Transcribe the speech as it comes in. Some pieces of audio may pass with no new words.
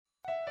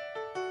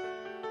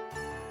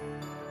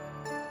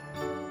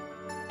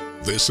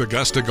This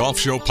Augusta Golf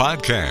Show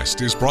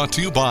podcast is brought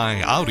to you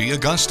by Audi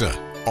Augusta.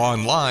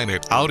 Online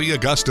at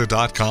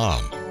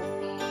AudiAugusta.com.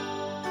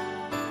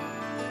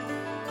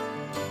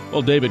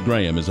 Well, David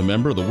Graham is a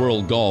member of the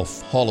World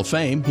Golf Hall of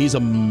Fame. He's a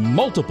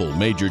multiple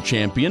major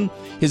champion.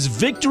 His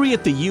victory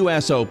at the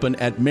U.S. Open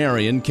at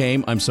Merion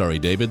came,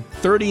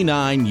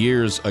 39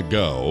 years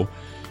ago.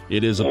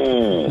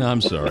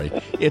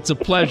 It's a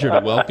pleasure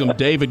to welcome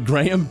David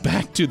Graham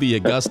back to the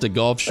Augusta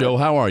Golf Show.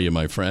 How are you,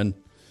 my friend?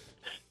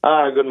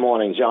 Good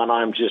morning, John.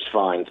 I'm just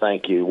fine,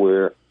 thank you.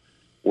 We're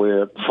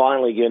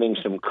finally getting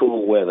some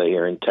cool weather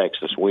here in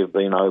Texas. We've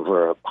been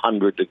over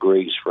 100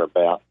 degrees for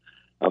about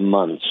a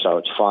month, so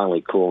it's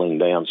finally cooling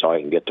down so I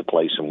can get to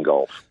play some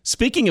golf.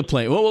 Speaking of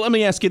playing, well, let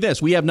me ask you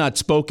this. We have not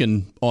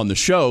spoken on the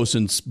show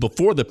since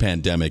before the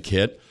pandemic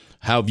hit.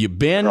 How have you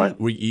been? Right.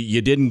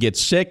 You didn't get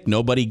sick?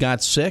 Nobody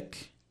got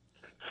sick?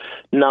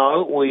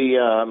 No,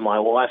 my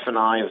wife and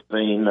I have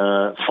been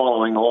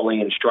following all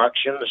the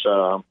instructions.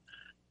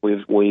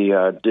 We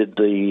did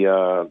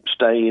the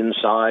stay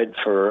inside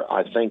for,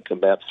 I think,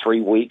 about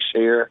 3 weeks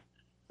here.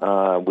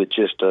 With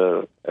just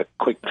a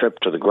quick trip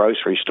to the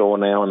grocery store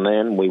now and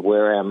then. We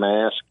wear our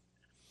mask.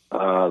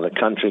 The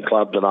country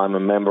club that I'm a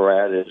member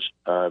at is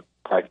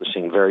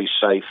practicing very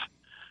safe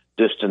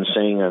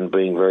distancing and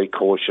being very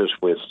cautious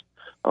with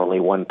only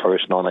one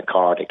person on a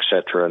cart,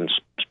 etc., and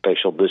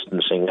special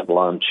distancing at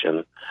lunch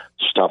and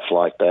stuff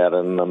like that.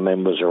 And the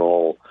members are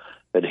all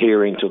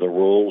adhering to the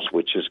rules,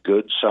 which is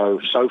good. So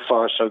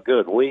far, so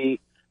good.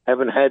 We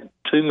haven't had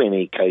too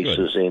many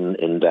cases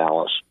in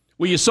Dallas.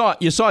 Well, you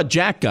saw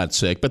Jack got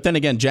sick, but then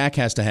again, Jack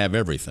has to have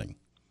everything.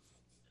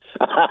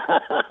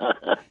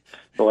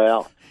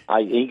 Well,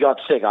 he got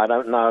sick. I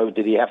don't know.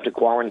 Did he have to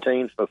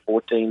quarantine for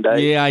 14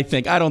 days? Yeah, I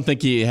don't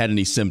think he had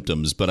any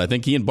symptoms, but I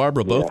think he and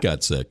Barbara both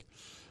got sick.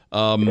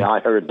 Yeah,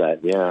 I heard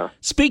that. Yeah.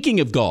 Speaking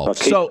of golf,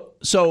 so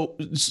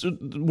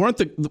were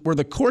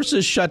the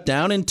courses shut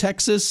down in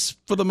Texas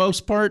for the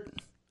most part?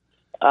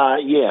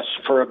 Yes,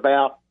 for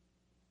about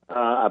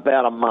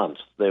a month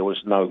there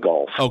was no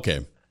golf.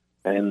 Okay.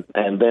 And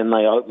then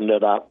they opened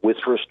it up with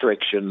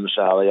restrictions.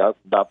 They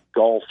opened up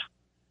golf,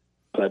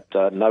 but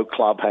no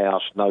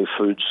clubhouse, no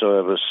food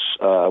service,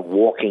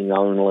 walking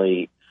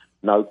only,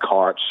 no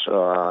carts.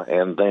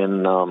 And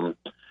then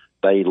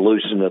they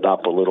loosened it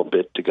up a little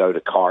bit to go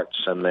to carts,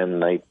 and then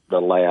they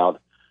allowed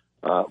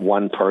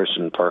one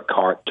person per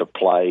cart to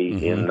play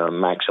in a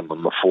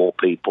maximum of 4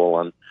 people.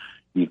 And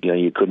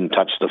you couldn't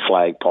touch the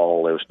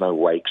flagpole. There was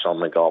no rakes on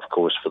the golf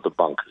course for the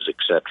bunkers,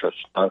 etc.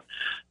 So,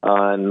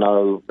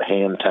 no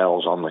hand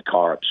towels on the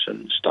carts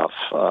and stuff.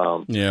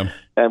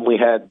 And we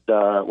had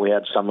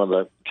some of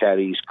the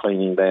caddies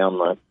cleaning down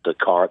the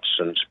carts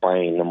and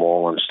spraying them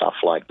all and stuff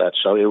like that.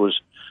 So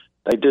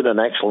they did an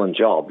excellent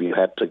job. You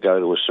had to go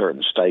to a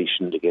certain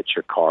station to get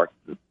your cart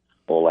and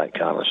all that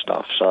kind of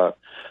stuff. So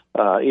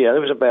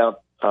there was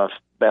about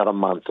a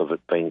month of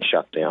it being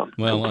shut down,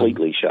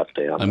 completely shut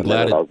down. I'm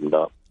glad it opened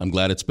up. I'm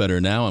glad it's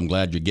better now. I'm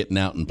glad you're getting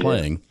out and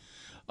playing.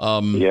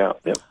 Yeah.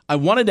 I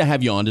wanted to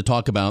have you on to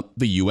talk about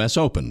the U.S.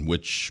 Open,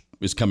 which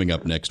is coming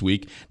up next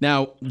week.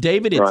 Now,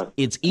 David,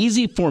 it's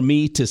easy for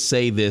me to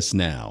say this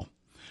now,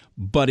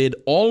 but it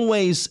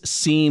always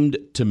seemed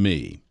to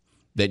me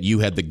that you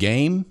had the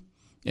game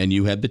and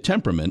you had the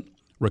temperament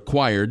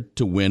required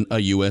to win a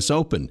U.S.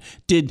 Open.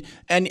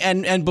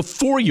 And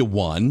before you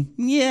won,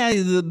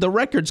 the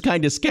record's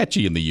kind of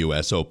sketchy in the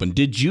U.S. Open.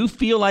 Did you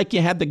feel like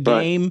you had the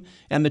game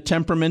and the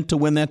temperament to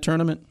win that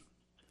tournament?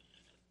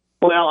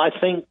 Well, I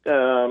think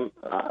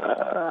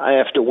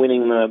after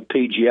winning the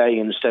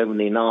PGA in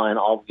 '79,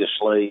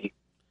 obviously,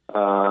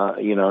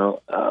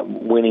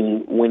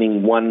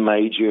 winning one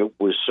major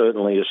was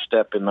certainly a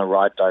step in the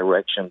right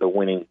direction to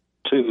winning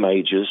 2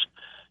 majors.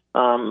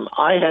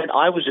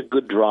 I was a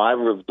good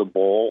driver of the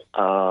ball.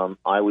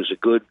 I was a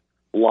good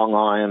long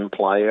iron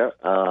player,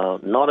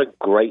 not a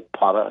great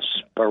putter,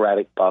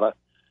 sporadic putter.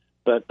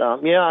 But,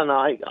 and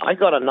I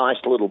got a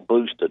nice little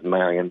boost at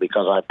Merion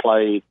because I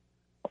played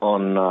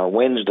on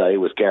Wednesday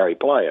with Gary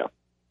Player.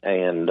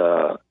 And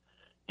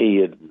he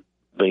had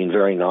been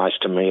very nice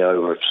to me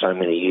over so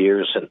many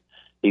years. And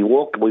we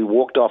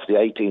walked off the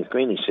 18th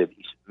green. He said,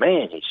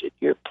 man,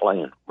 you're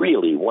playing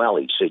really well.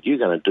 He said, you're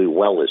going to do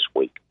well this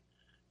week.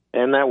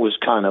 And that was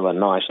kind of a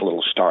nice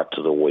little start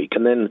to the week.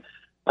 And then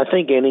I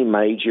think any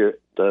major,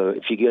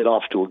 if you get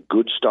off to a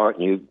good start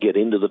and you get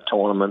into the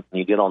tournament and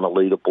you get on the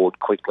leaderboard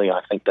quickly,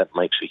 I think that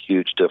makes a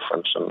huge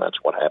difference, and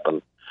that's what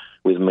happened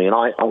with me. And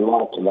I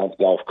liked that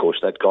golf course.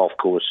 That golf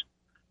course,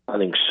 I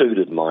think,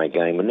 suited my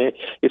game. And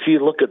if you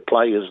look at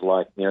players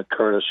like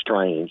Curtis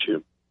Strange,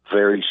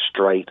 very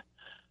straight,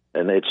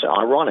 and it's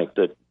ironic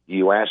that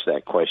you asked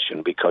that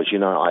question because,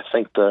 I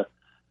think the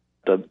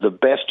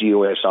best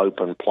U.S.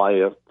 Open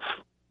player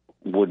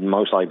would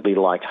most likely be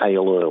like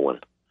Hale Irwin,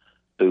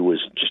 who was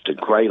just a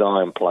great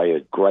iron player,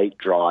 great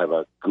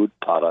driver, good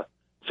putter,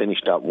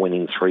 finished up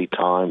winning 3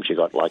 times. You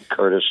got like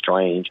Curtis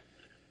Strange,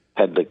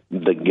 had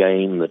the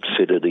game that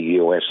fitted the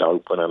U.S.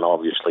 Open, and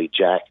obviously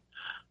Jack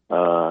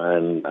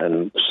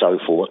and so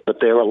forth. But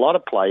there are a lot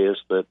of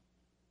players that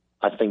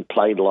I think,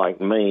 played like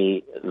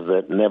me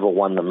that never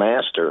won the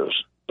Masters,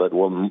 but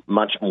were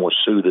much more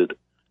suited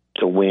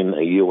to win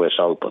a U.S.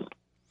 Open.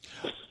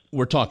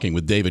 We're talking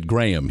with David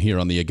Graham here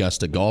on the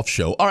Augusta Golf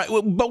Show. All right,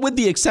 but with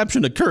the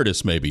exception of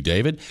Curtis, maybe,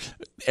 David,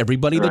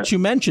 everybody that you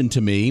mentioned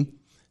to me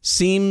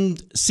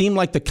seemed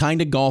like the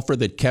kind of golfer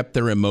that kept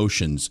their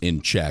emotions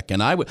in check.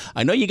 And I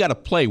know you got to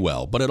play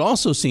well, but it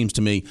also seems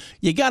to me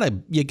you got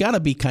to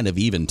be kind of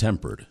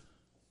even-tempered.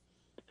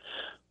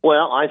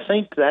 Well, I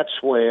think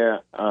that's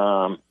where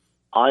I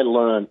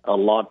learned a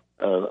lot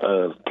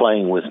of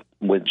playing with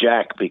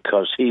Jack,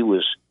 because he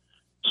was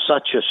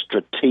such a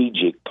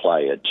strategic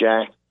player.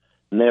 Jack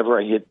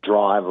never hit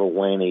driver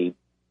when he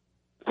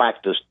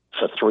practiced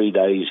for 3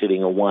 days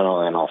hitting a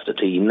 1-iron off the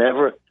tee. He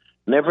never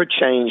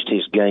changed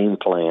his game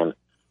plan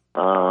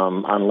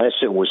unless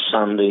it was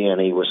Sunday and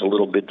he was a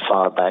little bit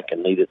far back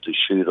and needed to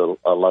shoot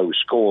a low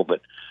score.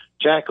 But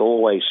Jack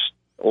always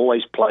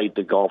played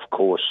the golf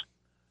course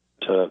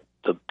to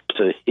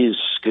his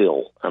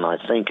skill. And I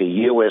think a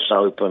U.S.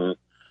 Open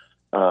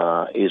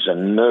is a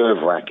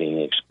nerve-wracking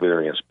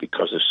experience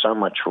because there's so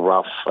much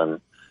rough and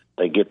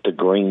they get the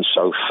green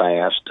so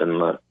fast,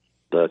 and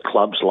the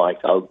clubs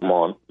like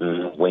Oakmont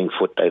and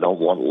Wingfoot, they don't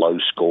want low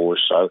scores,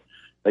 so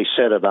they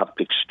set it up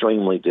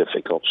extremely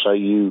difficult. So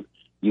you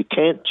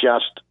can't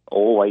just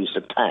always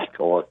attack,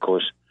 or of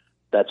course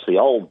that's the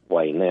old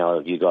way. Now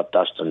you got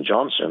Dustin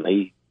Johnson,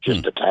 he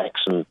just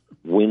attacks and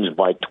wins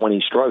by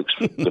 20 strokes,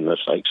 for goodness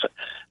sakes.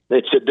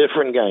 It's a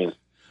different game.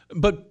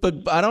 But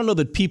I don't know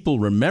that people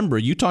remember.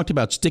 You talked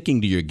about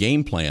sticking to your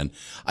game plan.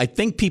 I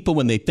think people,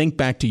 when they think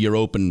back to your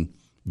Open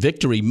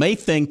victory, may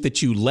think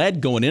that you led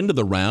going into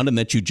the round and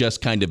that you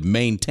just kind of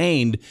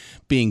maintained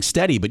being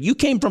steady. But you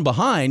came from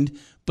behind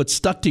but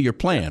stuck to your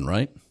plan,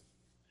 right?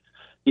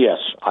 Yes,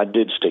 I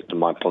did stick to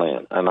my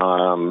plan. And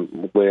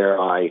on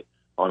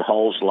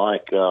holes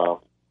like 7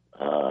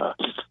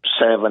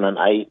 and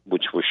 8,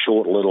 which were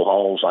short little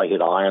holes, I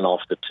hit iron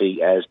off the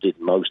tee, as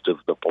did most of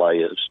the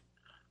players.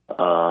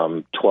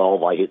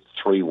 12, I hit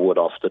 3 wood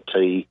off the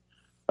tee.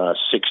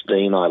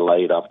 16, I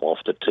laid up off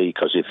the tee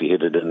because if you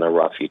hit it in the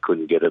rough, you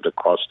couldn't get it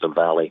across the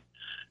valley.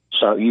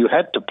 So you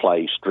had to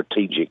play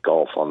strategic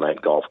golf on that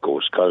golf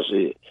course because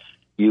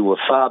you were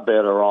far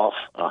better off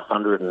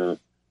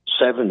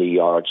 170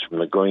 yards from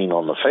the green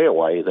on the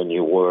fairway than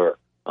you were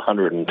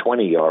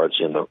 120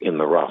 yards in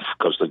the rough,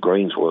 because the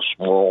greens were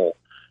small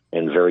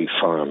and very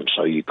firm,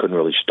 so you couldn't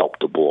really stop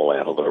the ball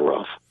out of the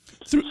rough.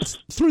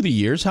 Through the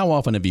years, how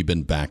often have you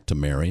been back to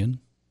Merion?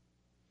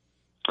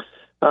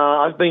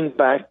 I've been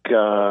back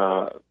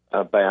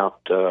about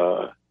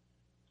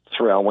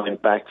 3. I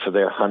went back for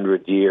their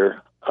 100th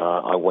year.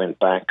 I went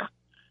back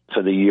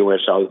for the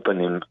U.S. Open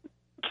in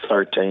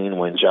 13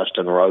 when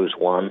Justin Rose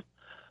won,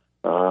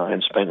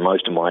 and spent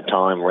most of my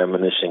time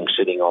reminiscing,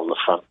 sitting on the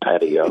front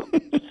patio.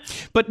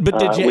 But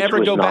did you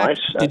ever go back?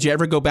 Nice. Did you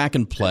ever go back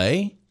and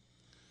play?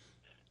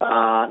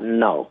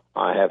 No,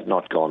 I have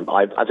not gone.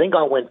 I think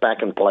I went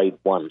back and played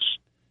once.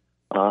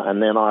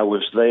 And then I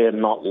was there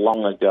not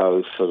long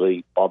ago for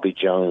the Bobby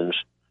Jones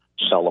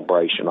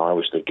celebration. I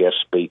was the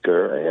guest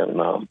speaker, and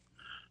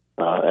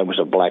it was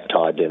a black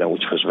tie dinner,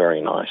 which was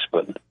very nice.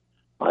 But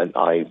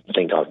I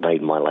think I've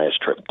made my last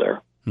trip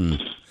there.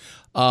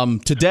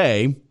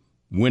 Today,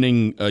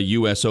 winning a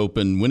U.S.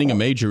 Open, winning a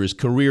major is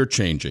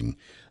career-changing.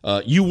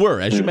 You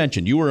were, as you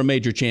mentioned, you were a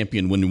major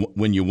champion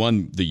when you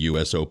won the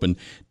U.S. Open.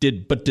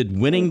 Did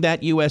winning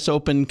that U.S.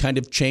 Open kind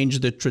of change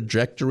the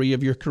trajectory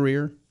of your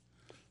career?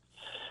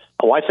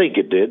 Oh, I think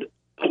it did.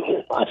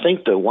 I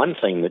think the one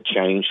thing that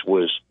changed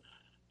was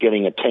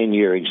getting a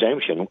 10-year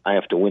exemption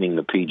after winning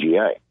the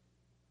PGA,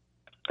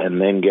 and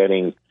then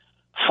getting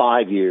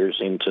 5 years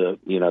into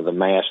the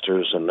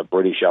Masters and the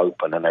British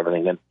Open and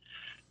everything.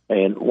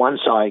 And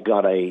once I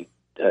got a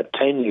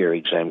 10-year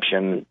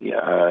exemption,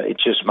 it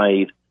just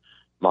made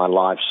my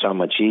life so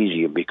much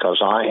easier,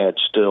 because I had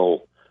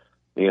still,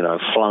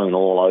 flown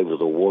all over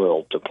the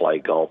world to play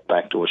golf,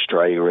 back to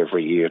Australia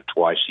every year,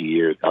 twice a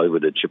year, over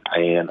to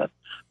Japan, and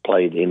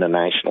played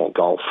international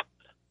golf.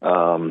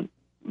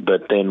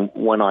 But then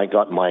when I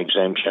got my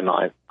exemption,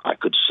 I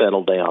could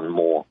settle down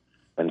more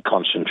and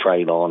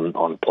concentrate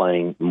on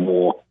playing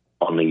more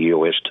on the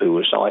U.S.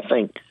 Tour. So I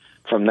think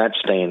from that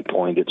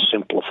standpoint, it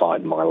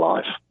simplified my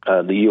life.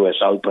 The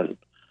U.S. Open,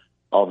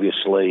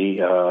 obviously,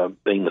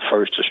 being the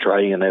first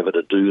Australian ever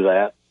to do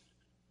that,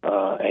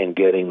 and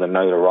getting the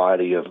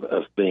notoriety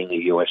of being a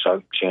U.S.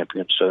 Open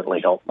champion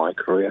certainly helped my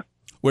career.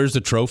 Where's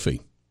the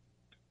trophy?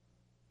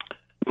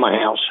 My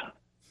house.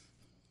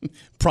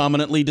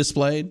 Prominently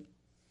displayed?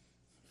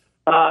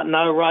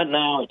 No, right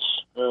now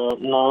it's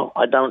no.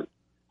 I don't.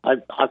 I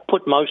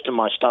put most of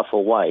my stuff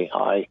away.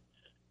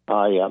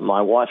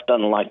 My wife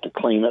doesn't like to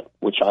clean it,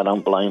 which I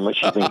don't blame her.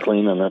 She's been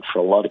cleaning it for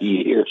a lot of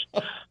years,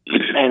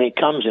 and it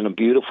comes in a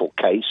beautiful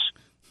case.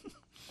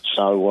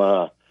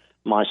 So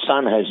my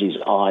son has his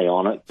eye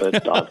on it,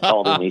 but I've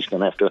told him he's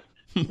going to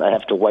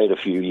have to wait a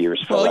few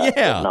years for that.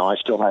 Yeah. But no, I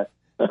still have.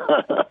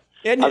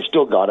 I've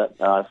still got it.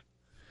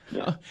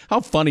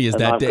 How funny is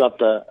that?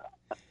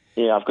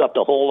 I've got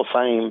the Hall of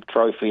Fame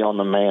trophy on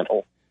the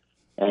mantle,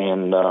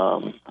 And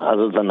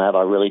other than that,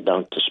 I really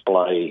don't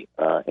display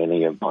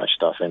any of my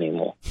stuff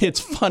anymore. It's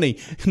funny.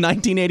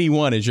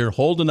 1981, as you're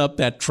holding up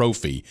that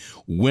trophy,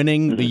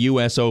 winning the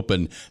U.S.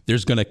 Open,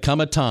 there's going to come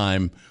a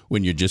time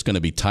when you're just going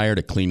to be tired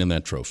of cleaning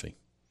that trophy.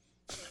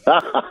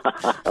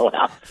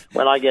 Well,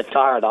 when I get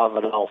tired of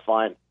it, I'll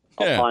find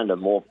a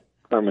more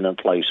permanent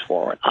place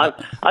for it.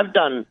 I've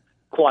done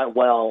quite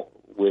well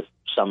with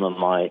some of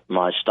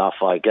my stuff.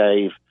 I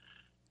gave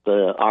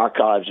the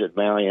archives at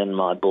Marion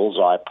my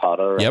bullseye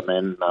putter, yep.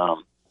 and then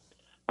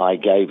I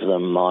gave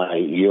them my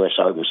U.S.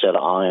 Open set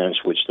of irons,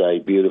 which they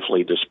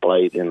beautifully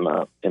displayed in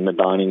the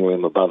dining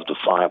room above the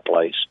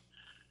fireplace.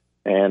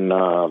 And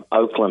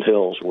Oakland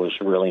Hills was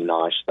really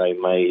nice. They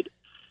made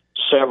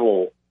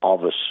several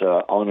of us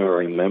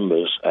honorary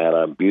members at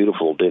a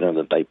beautiful dinner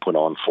that they put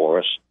on for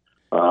us.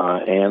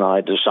 And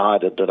I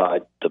decided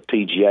that the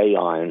PGA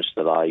irons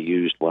that I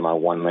used when I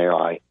won there,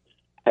 I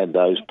had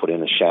those put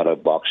in a shadow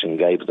box and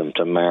gave them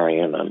to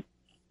Marion. And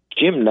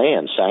Jim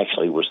Nance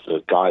actually was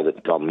the guy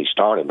that got me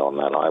started on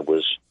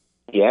that.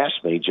 He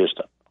asked me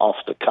just off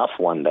the cuff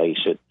one day, he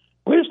said,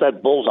 "Where's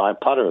that bullseye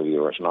putter of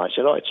yours?" And I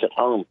said, "Oh, it's at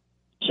home.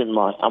 It's in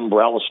my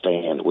umbrella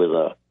stand with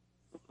a,"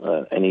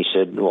 and he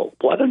said, "Well,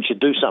 why don't you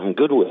do something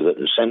good with it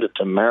and send it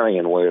to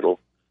Marion where it'll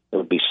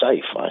be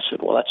safe?" I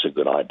said, "Well, that's a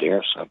good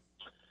idea." So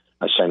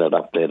I sent it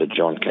up there to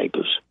John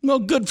Capers. Well,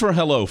 good for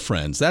Hello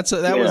Friends.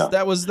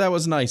 That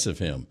was nice of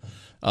him.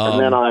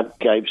 And then I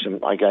gave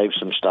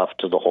some stuff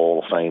to the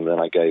Hall of Fame. Then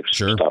I gave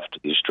some stuff to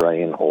the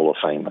Australian Hall of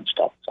Fame and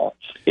stuff. So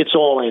it's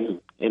all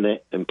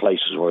in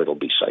places where it'll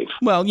be safe.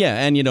 Well, yeah,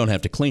 and you don't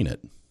have to clean it.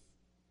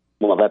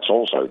 Well, that's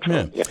also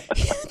true. Yeah.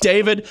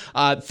 David,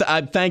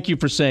 thank you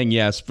for saying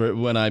yes. For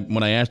when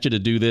I asked you to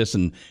do this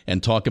and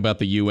talk about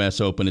the U.S.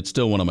 Open, it's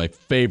still one of my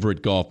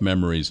favorite golf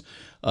memories.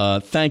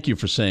 Thank you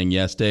for saying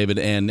yes, David,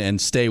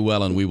 and stay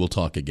well, and we will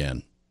talk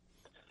again.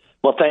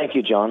 Well, thank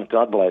you, John.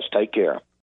 God bless. Take care.